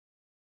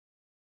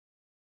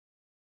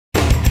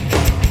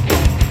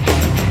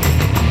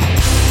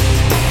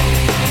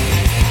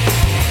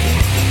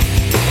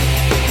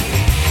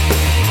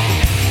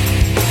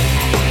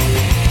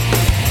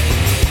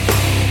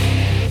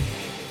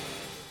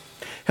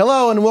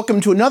Hello and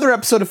welcome to another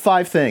episode of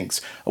 5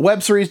 Things, a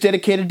web series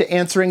dedicated to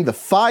answering the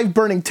 5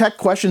 burning tech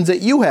questions that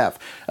you have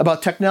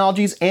about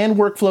technologies and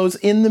workflows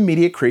in the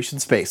media creation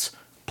space.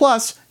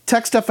 Plus,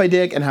 tech stuff I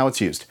dig and how it's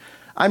used.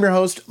 I'm your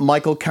host,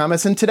 Michael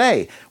Kamas, and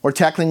today we're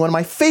tackling one of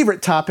my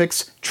favorite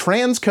topics,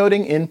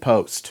 transcoding in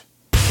post.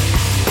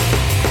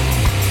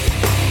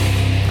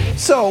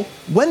 So,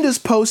 when does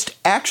post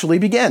actually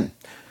begin?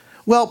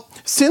 Well,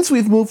 since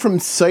we've moved from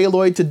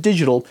celluloid to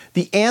digital,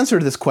 the answer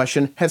to this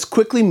question has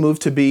quickly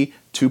moved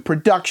to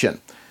production.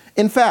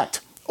 In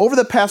fact, over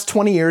the past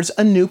 20 years,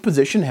 a new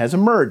position has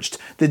emerged,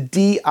 the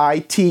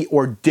DIT,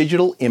 or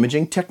Digital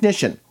Imaging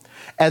Technician,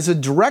 as a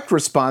direct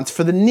response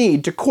for the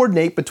need to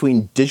coordinate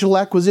between digital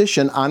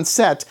acquisition on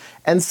set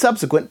and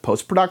subsequent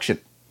post-production.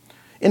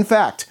 In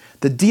fact,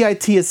 the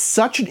DIT is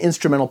such an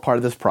instrumental part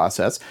of this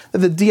process that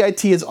the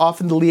DIT is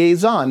often the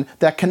liaison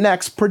that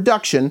connects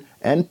production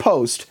and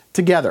post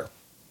together.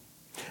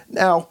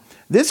 Now,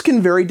 this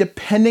can vary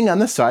depending on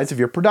the size of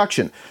your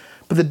production,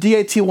 but the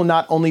DIT will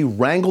not only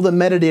wrangle the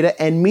metadata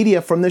and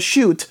media from the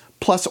shoot,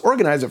 plus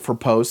organize it for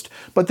post,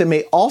 but they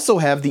may also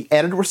have the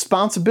added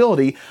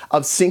responsibility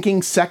of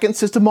syncing second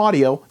system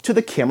audio to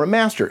the camera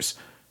masters.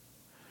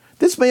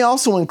 This may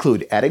also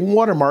include adding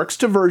watermarks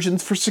to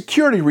versions for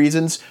security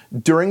reasons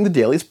during the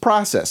dailies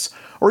process,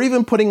 or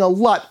even putting a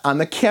LUT on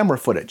the camera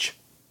footage.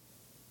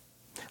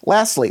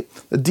 Lastly,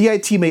 the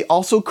DIT may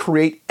also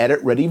create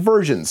edit-ready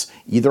versions,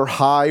 either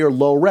high or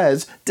low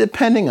res,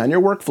 depending on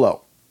your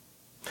workflow.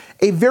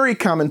 A very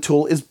common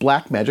tool is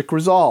Blackmagic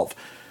Resolve,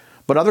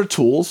 but other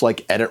tools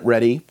like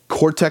Edit-Ready,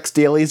 Cortex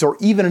Dailies, or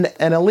even an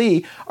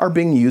NLE are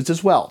being used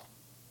as well.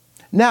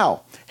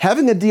 Now,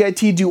 having a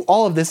DIT do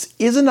all of this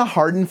isn't a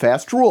hard and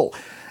fast rule,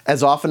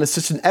 as often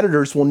assistant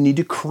editors will need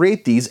to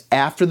create these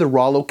after the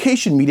raw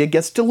location media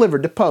gets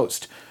delivered to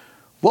post.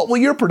 What will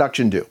your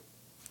production do?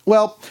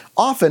 Well,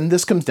 often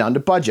this comes down to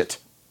budget.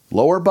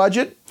 Lower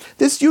budget?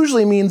 This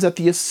usually means that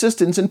the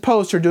assistants in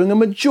post are doing a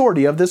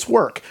majority of this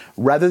work,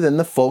 rather than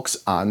the folks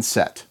on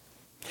set.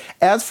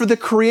 As for the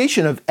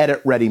creation of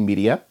edit-ready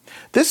media,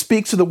 this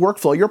speaks to the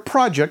workflow your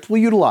project will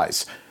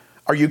utilize.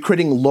 Are you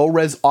creating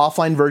low-res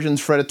offline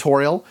versions for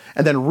editorial,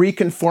 and then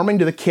reconforming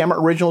to the camera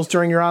originals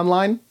during your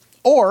online?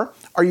 Or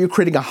are you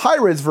creating a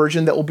high-res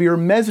version that will be your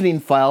mezzanine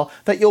file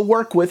that you'll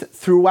work with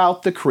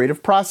throughout the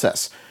creative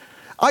process?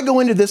 I go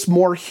into this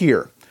more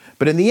here.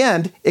 But in the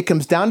end, it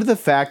comes down to the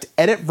fact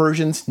edit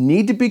versions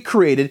need to be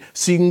created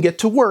so you can get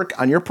to work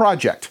on your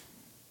project.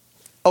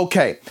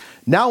 Okay,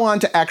 now on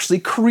to actually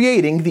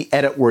creating the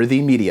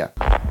edit-worthy media.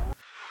 We're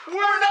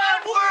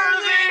not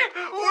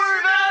worthy!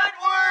 We're not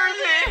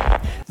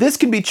worthy! This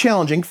can be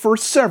challenging for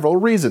several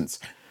reasons.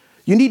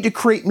 You need to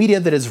create media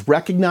that is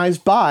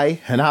recognized by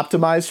and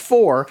optimized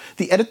for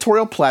the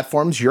editorial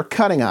platforms you're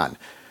cutting on.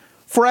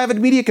 For Avid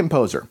Media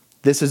Composer,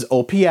 this is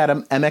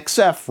OP-Atom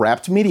MXF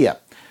wrapped media.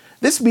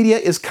 This media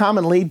is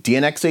commonly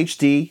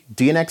DNxHD,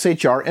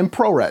 DNxHR, and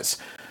ProRes.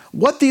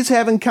 What these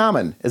have in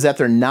common is that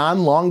they're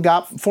non-long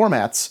GOP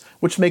formats,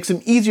 which makes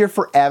them easier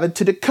for Avid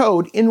to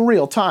decode in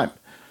real time.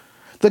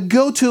 The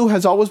go-to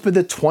has always been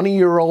the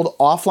 20-year-old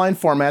offline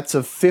formats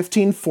of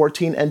 15,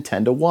 14, and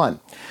 10:1.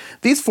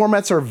 These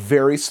formats are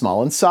very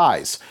small in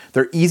size.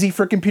 They're easy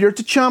for a computer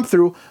to chomp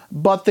through,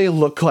 but they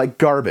look like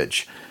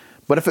garbage.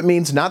 But if it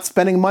means not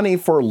spending money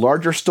for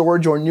larger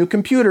storage or new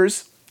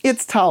computers,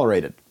 it's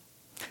tolerated.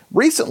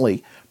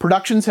 Recently,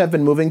 productions have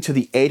been moving to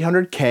the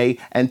 800K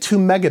and 2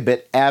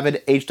 megabit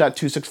Avid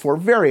H.264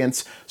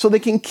 variants so they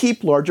can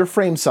keep larger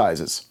frame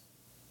sizes.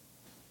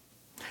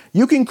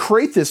 You can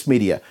create this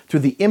media through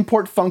the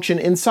import function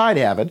inside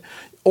Avid,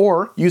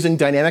 or using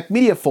dynamic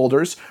media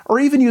folders, or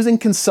even using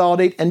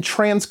Consolidate and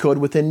Transcode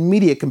within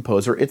Media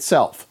Composer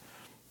itself.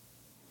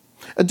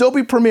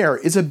 Adobe Premiere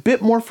is a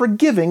bit more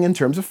forgiving in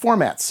terms of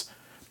formats.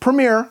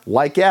 Premiere,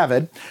 like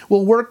Avid,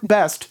 will work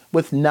best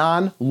with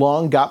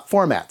non-long GOP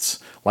formats,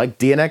 like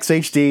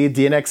DNxHD,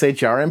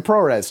 DNxHR, and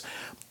ProRes,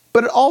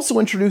 but it also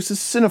introduces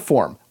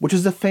Cineform, which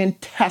is a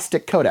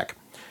fantastic codec.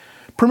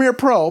 Premiere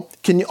Pro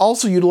can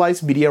also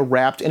utilize media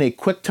wrapped in a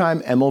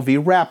QuickTime MOV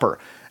wrapper,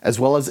 as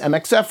well as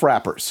MXF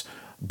wrappers,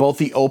 both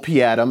the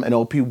OP-Atom and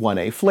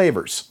OP1A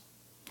flavors.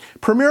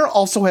 Premiere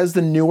also has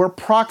the newer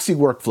proxy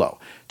workflow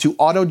to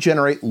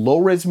auto-generate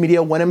low-res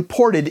media when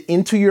imported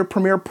into your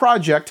Premiere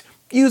project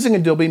using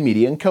Adobe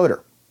Media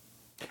Encoder.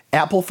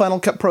 Apple Final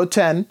Cut Pro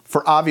 10,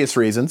 for obvious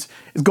reasons,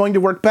 is going to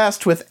work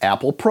best with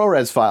Apple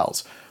ProRes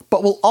files,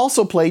 but will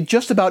also play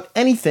just about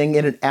anything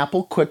in an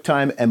Apple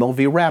QuickTime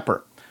MOV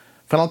wrapper.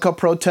 Final Cut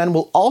Pro 10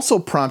 will also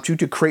prompt you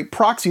to create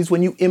proxies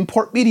when you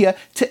import media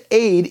to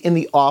aid in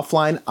the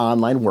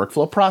offline-online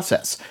workflow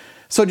process.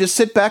 So just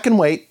sit back and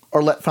wait,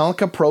 or let Final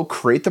Cut Pro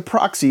create the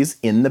proxies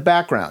in the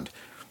background.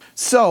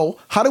 So,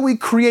 how do we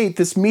create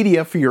this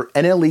media for your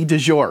NLE du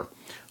jour?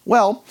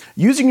 Well,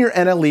 using your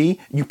NLE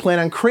you plan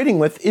on creating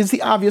with is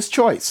the obvious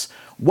choice.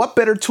 What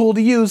better tool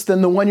to use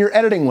than the one you're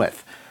editing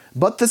with?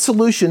 But the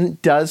solution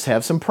does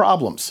have some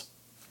problems.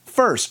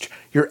 First,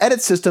 your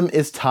edit system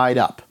is tied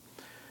up.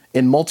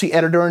 In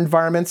multi-editor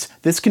environments,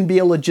 this can be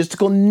a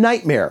logistical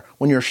nightmare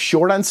when you're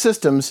short on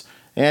systems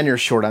and you're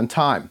short on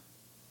time.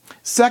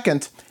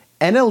 Second,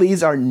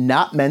 NLEs are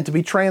not meant to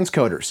be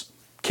transcoders.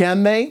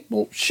 Can they?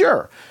 Well,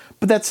 sure,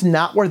 but that's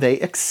not where they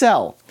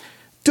excel.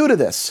 Due to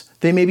this,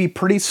 they may be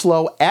pretty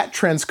slow at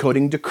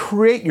transcoding to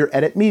create your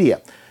edit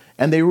media,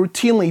 and they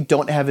routinely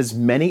don't have as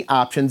many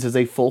options as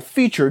a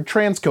full-featured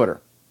transcoder.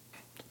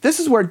 This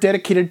is where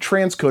dedicated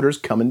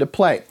transcoders come into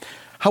play.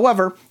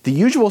 However, the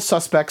usual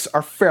suspects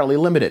are fairly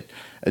limited.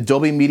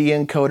 Adobe Media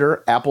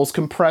Encoder, Apple's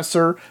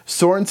Compressor,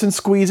 Sorensen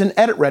Squeeze, and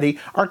EditReady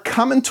are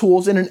common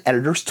tools in an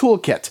editor's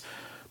toolkit,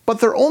 but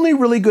they're only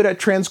really good at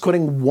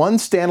transcoding one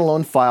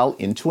standalone file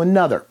into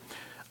another.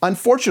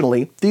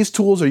 Unfortunately, these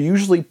tools are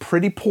usually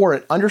pretty poor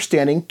at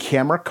understanding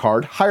camera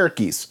card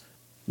hierarchies.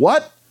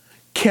 What?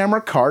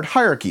 Camera card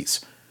hierarchies.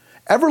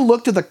 Ever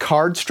looked at the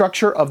card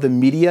structure of the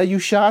media you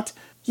shot?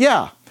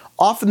 Yeah,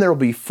 often there will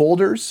be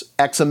folders,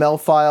 XML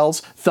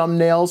files,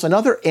 thumbnails, and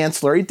other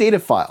ancillary data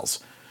files.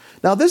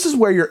 Now this is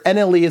where your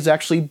NLE is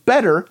actually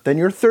better than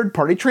your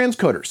third-party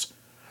transcoders.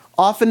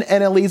 Often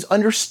NLEs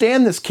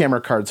understand this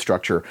camera card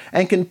structure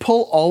and can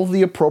pull all of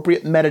the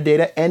appropriate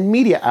metadata and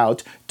media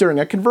out during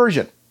a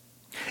conversion.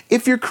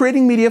 If you're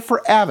creating media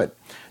for Avid,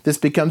 this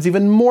becomes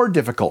even more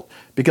difficult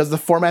because the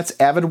formats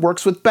Avid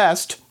works with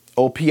best,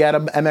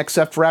 OP-Atom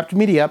MXF wrapped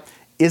media,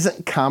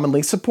 isn't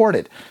commonly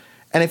supported.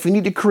 And if you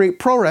need to create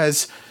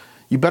ProRes,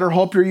 you better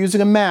hope you're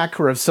using a Mac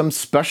or have some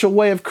special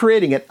way of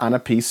creating it on a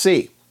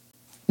PC.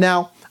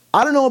 Now,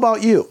 I don't know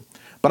about you,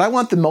 but I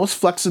want the most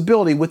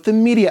flexibility with the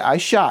media I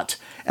shot,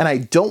 and I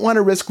don't want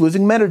to risk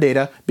losing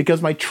metadata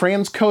because my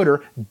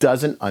transcoder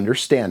doesn't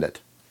understand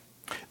it.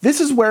 This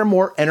is where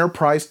more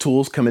enterprise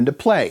tools come into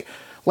play,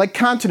 like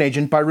Content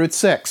Agent by Root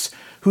 6,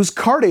 whose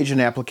Card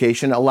Agent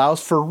application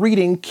allows for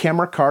reading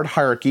camera card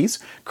hierarchies,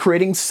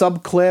 creating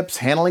subclips,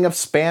 handling of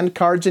spanned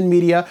cards in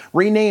media,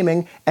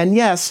 renaming, and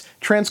yes,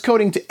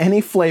 transcoding to any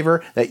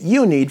flavor that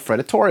you need for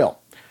editorial.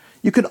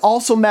 You can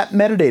also map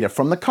metadata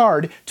from the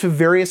card to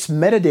various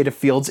metadata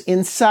fields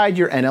inside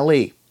your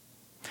NLE.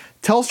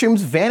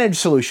 Telestream's Vantage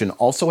solution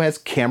also has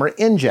camera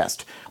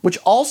ingest, which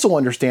also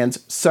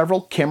understands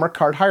several camera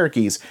card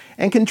hierarchies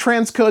and can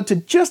transcode to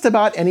just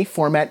about any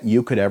format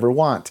you could ever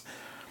want.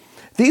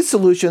 These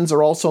solutions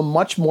are also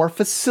much more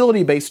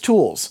facility-based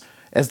tools,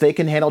 as they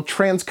can handle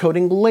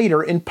transcoding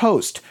later in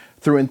post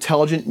through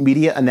intelligent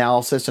media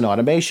analysis and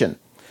automation.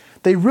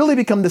 They really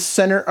become the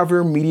center of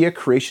your media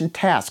creation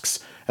tasks,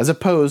 as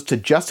opposed to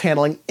just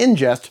handling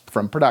ingest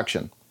from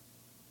production.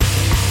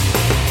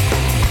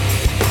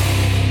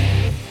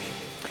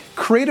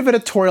 Creative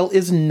editorial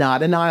is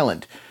not an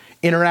island.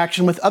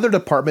 Interaction with other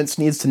departments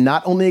needs to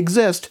not only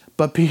exist,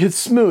 but be as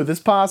smooth as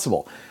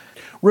possible.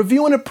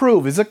 Review and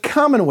approve is a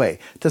common way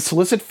to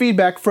solicit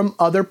feedback from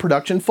other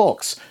production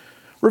folks.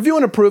 Review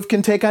and approve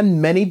can take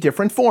on many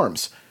different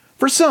forms.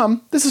 For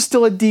some, this is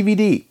still a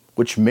DVD,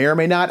 which may or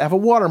may not have a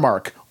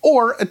watermark,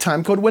 or a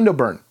timecode window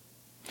burn.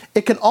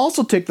 It can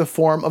also take the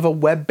form of a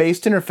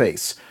web-based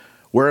interface,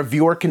 where a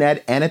viewer can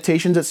add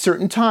annotations at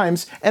certain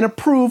times and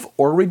approve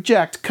or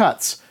reject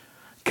cuts.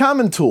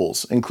 Common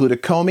tools include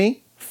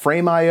Akomi,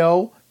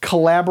 Frame.io,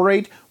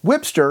 Collaborate,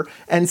 Whipster,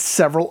 and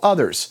several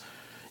others.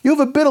 You have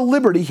a bit of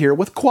liberty here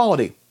with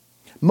quality.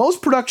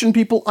 Most production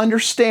people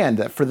understand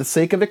that for the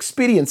sake of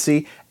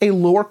expediency, a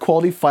lower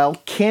quality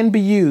file can be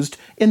used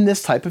in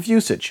this type of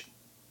usage.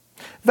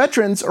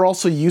 Veterans are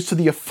also used to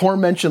the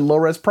aforementioned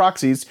low-res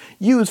proxies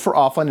used for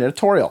offline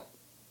editorial.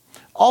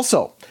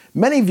 Also,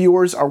 many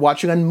viewers are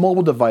watching on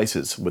mobile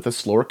devices with a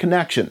slower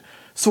connection,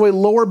 so a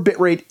lower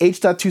bitrate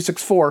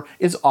H.264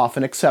 is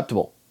often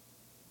acceptable.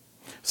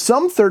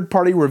 Some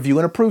third-party review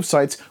and approve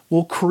sites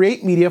will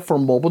create media for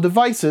mobile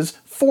devices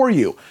for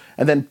you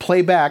and then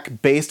play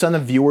back based on the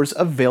viewer's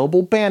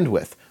available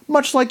bandwidth,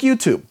 much like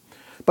YouTube.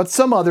 But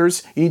some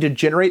others, you need to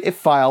generate a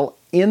file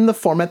in the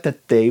format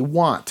that they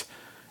want.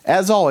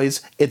 As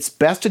always, it's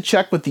best to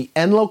check with the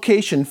end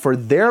location for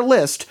their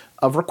list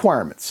of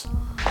requirements.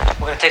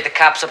 We're gonna take the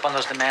cops up on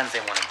those demands they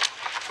wanted.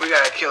 We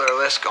got a killer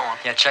list going.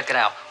 Yeah, check it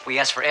out. We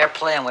ask for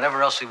airplay and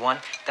whatever else we want,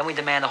 then we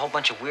demand a whole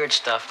bunch of weird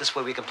stuff. This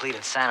way we can plead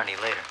insanity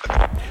later.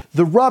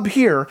 The rub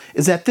here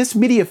is that this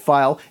media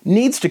file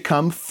needs to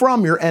come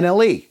from your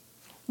NLE.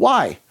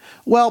 Why?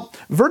 Well,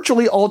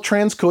 virtually all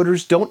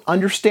transcoders don't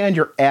understand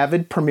your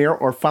Avid, Premiere,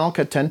 or Final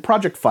Cut 10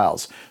 project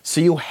files,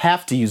 so you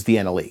have to use the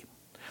NLE.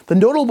 The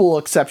notable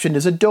exception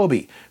is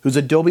Adobe, whose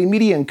Adobe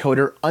Media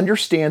Encoder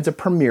understands a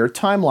Premiere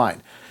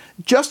timeline.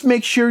 Just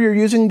make sure you're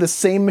using the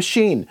same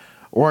machine,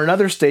 or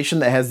another station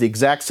that has the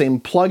exact same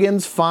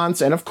plugins,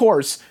 fonts, and of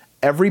course,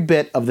 every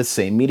bit of the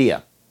same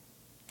media.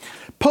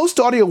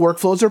 Post-audio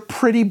workflows are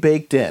pretty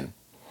baked in.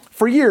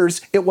 For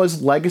years, it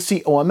was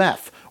legacy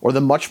OMF, or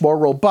the much more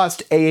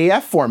robust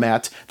AAF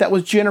format that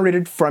was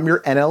generated from your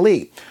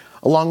NLE,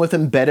 along with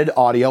embedded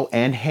audio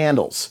and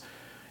handles.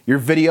 Your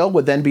video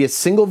would then be a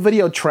single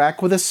video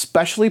track with a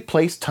specially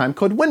placed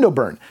timecode window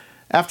burn.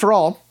 After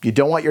all, you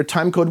don't want your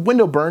timecode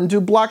window burn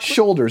to block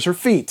shoulders or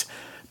feet,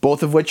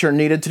 both of which are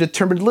needed to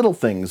determine little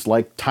things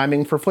like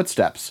timing for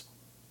footsteps.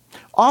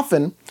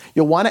 Often,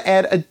 you'll want to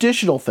add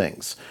additional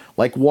things,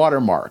 like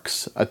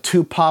watermarks, a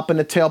 2-pop and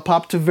a tail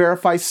pop to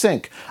verify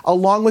sync,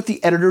 along with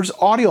the editor's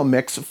audio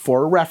mix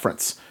for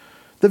reference.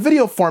 The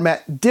video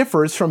format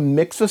differs from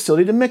mix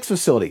facility to mix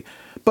facility,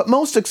 but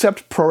most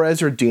accept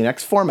ProRes or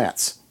DNX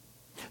formats.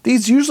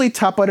 These usually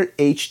top out at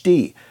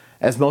HD,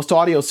 as most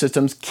audio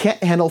systems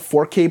can't handle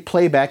 4K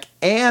playback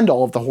and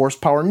all of the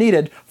horsepower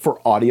needed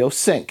for audio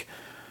sync.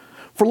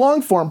 For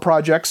long-form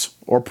projects,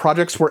 or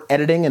projects where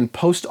editing and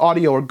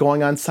post-audio are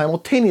going on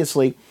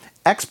simultaneously,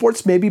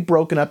 exports may be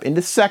broken up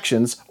into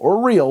sections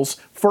or reels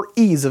for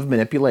ease of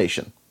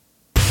manipulation.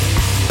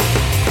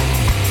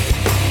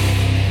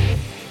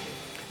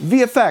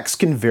 VFX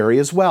can vary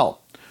as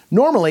well.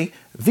 Normally,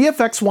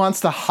 VFX wants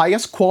the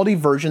highest quality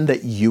version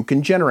that you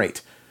can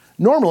generate.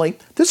 Normally,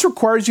 this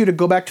requires you to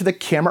go back to the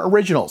camera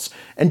originals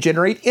and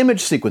generate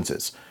image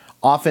sequences,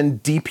 often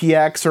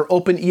DPX or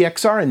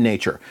OpenEXR in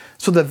nature,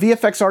 so the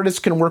VFX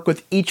artist can work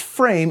with each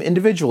frame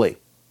individually.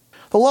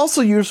 They'll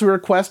also usually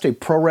request a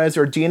ProRes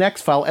or DNX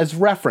file as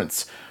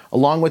reference,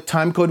 along with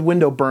timecode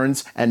window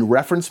burns and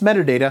reference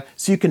metadata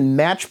so you can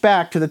match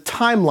back to the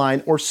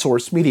timeline or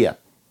source media.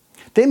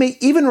 They may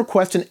even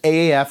request an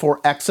AAF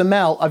or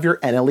XML of your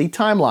NLE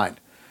timeline.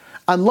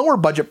 On lower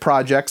budget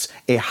projects,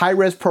 a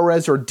high-res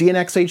ProRes or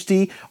DNX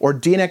HD or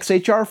DNX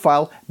HR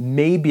file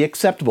may be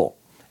acceptable.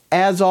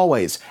 As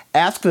always,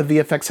 ask the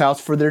VFX house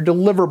for their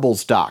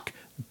deliverables doc.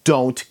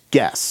 Don't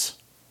guess.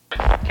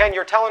 Ken,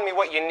 you're telling me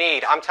what you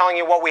need. I'm telling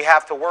you what we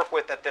have to work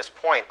with at this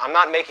point. I'm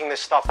not making this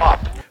stuff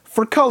up.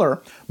 For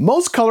color,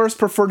 most colorists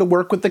prefer to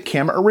work with the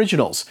camera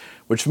originals,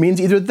 which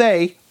means either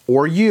they,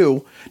 or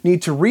you,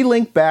 need to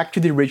relink back to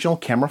the original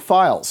camera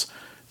files.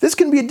 This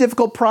can be a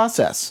difficult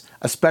process,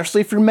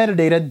 especially if your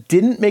metadata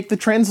didn't make the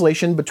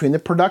translation between the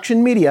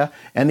production media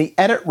and the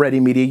edit-ready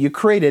media you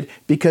created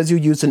because you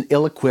used an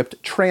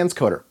ill-equipped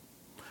transcoder.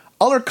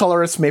 Other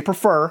colorists may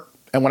prefer,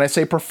 and when I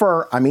say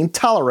prefer, I mean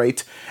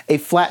tolerate, a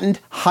flattened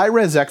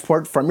high-res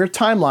export from your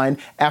timeline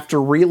after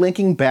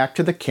relinking back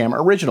to the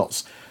camera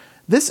originals.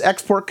 This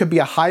export could be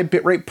a high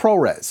bitrate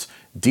ProRes,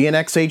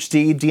 DNX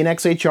HD,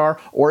 DNX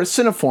HR, or a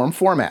Cineform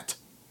format.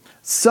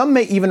 Some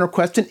may even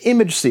request an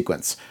image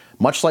sequence,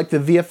 much like the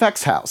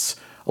VFX house,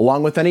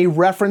 along with any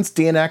reference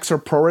DNX or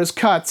ProRes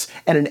cuts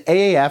and an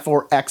AAF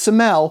or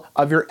XML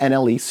of your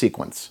NLE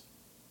sequence.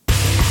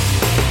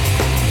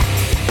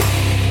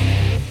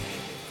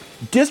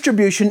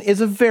 Distribution is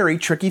a very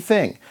tricky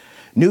thing.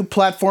 New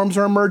platforms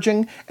are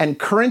emerging, and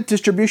current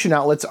distribution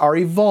outlets are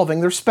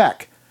evolving their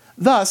spec.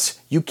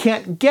 Thus, you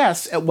can't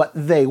guess at what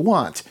they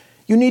want.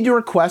 You need to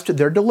request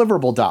their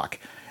deliverable doc,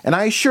 and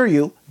I assure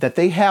you that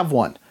they have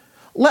one.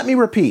 Let me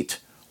repeat,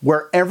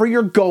 wherever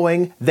you're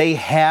going, they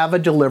have a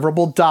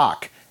deliverable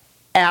doc.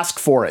 Ask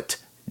for it,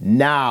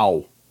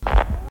 now.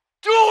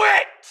 Do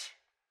it!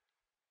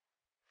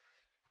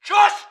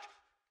 Just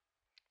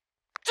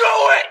do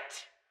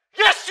it!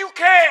 Yes, you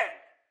can!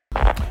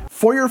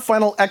 For your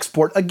final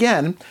export,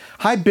 again,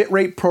 high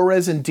bitrate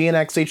ProRes and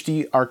DNX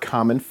HD are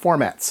common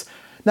formats.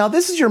 Now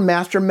this is your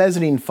master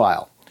mezzanine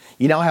file.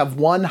 You now have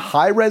one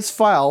high-res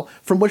file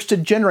from which to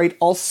generate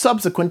all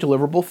subsequent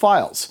deliverable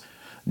files.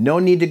 No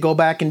need to go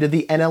back into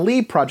the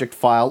NLE project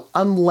file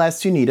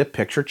unless you need a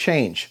picture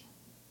change.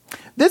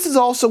 This is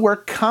also where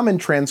common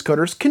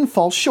transcoders can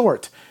fall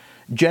short.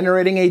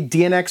 Generating a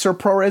DNX or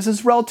ProRes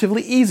is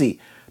relatively easy,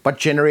 but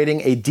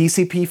generating a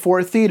DCP for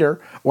a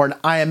theater or an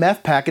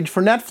IMF package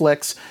for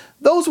Netflix,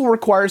 those will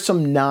require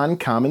some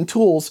non-common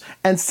tools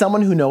and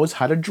someone who knows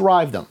how to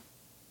drive them.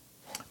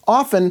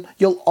 Often,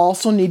 you'll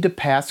also need to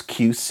pass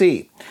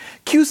QC.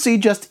 QC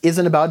just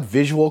isn't about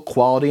visual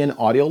quality and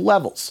audio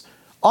levels.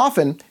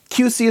 Often,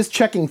 QC is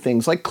checking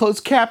things like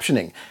closed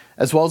captioning,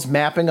 as well as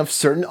mapping of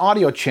certain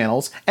audio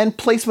channels and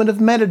placement of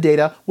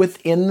metadata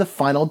within the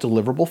final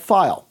deliverable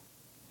file.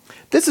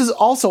 This is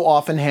also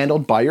often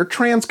handled by your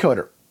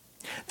transcoder.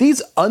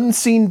 These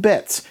unseen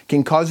bits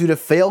can cause you to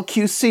fail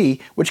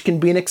QC, which can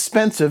be an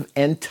expensive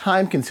and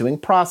time-consuming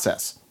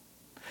process.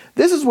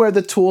 This is where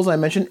the tools I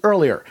mentioned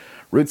earlier,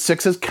 Root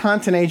 6's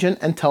Content Agent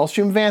and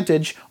Telestream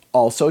Vantage,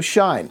 also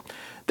shine.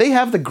 They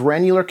have the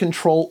granular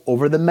control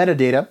over the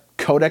metadata,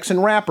 codecs,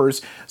 and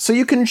wrappers, so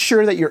you can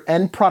ensure that your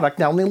end product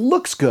not only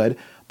looks good,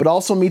 but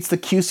also meets the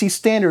QC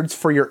standards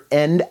for your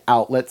end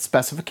outlet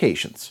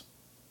specifications.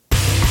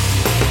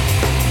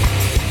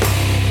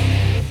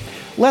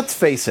 Let's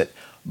face it,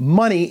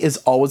 money is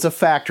always a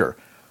factor,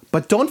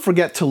 but don't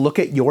forget to look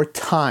at your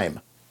time.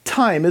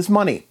 Time is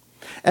money.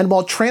 And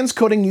while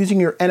transcoding using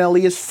your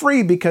NLE is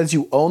free because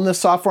you own the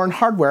software and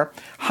hardware,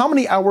 how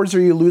many hours are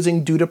you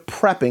losing due to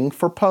prepping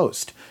for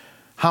post?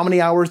 How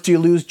many hours do you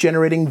lose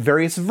generating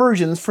various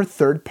versions for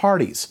third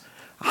parties?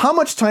 How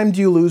much time do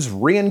you lose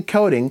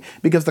re-encoding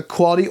because the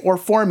quality or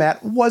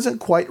format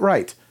wasn't quite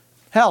right?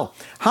 Hell,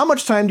 how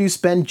much time do you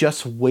spend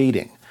just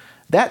waiting?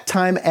 That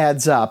time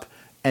adds up,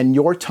 and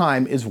your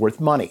time is worth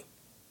money.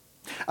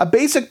 A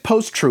basic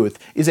post-truth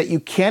is that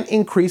you can't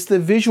increase the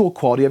visual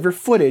quality of your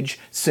footage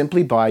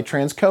simply by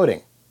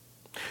transcoding.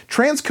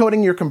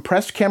 Transcoding your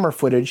compressed camera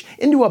footage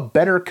into a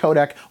better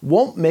codec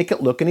won't make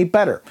it look any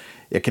better.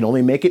 It can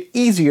only make it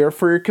easier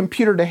for your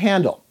computer to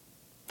handle.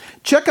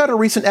 Check out a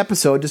recent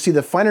episode to see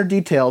the finer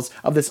details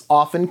of this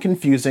often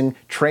confusing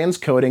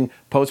transcoding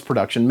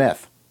post-production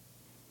myth.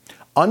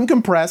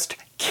 Uncompressed,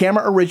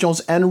 camera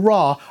originals, and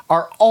RAW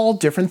are all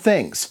different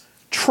things.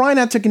 Try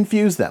not to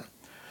confuse them.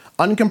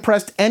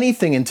 Uncompressed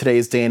anything in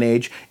today's day and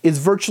age is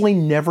virtually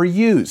never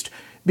used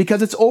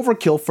because it's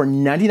overkill for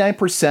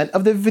 99%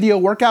 of the video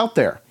work out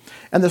there,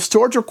 and the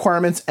storage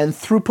requirements and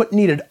throughput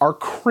needed are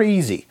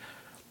crazy.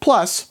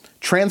 Plus,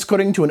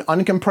 transcoding to an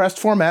uncompressed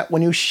format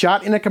when you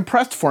shot in a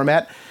compressed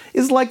format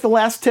is like the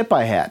last tip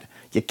I had.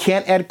 You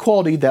can't add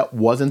quality that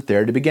wasn't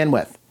there to begin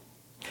with.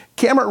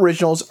 Camera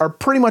originals are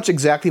pretty much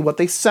exactly what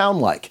they sound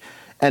like,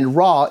 and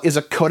RAW is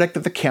a codec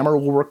that the camera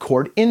will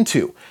record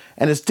into,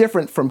 and is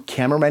different from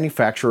camera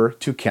manufacturer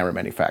to camera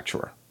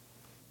manufacturer.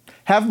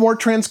 Have more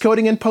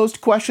transcoding and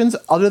post questions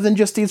other than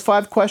just these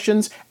 5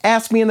 questions?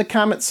 Ask me in the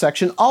comments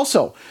section.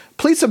 Also,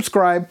 please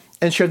subscribe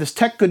and share this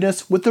tech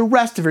goodness with the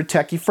rest of your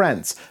techie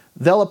friends.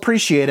 They'll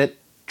appreciate it,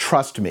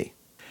 trust me.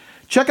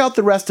 Check out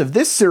the rest of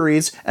this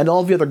series and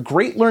all of the other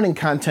great learning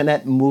content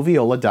at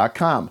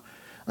moviola.com.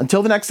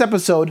 Until the next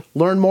episode,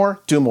 learn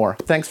more, do more.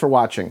 Thanks for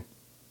watching.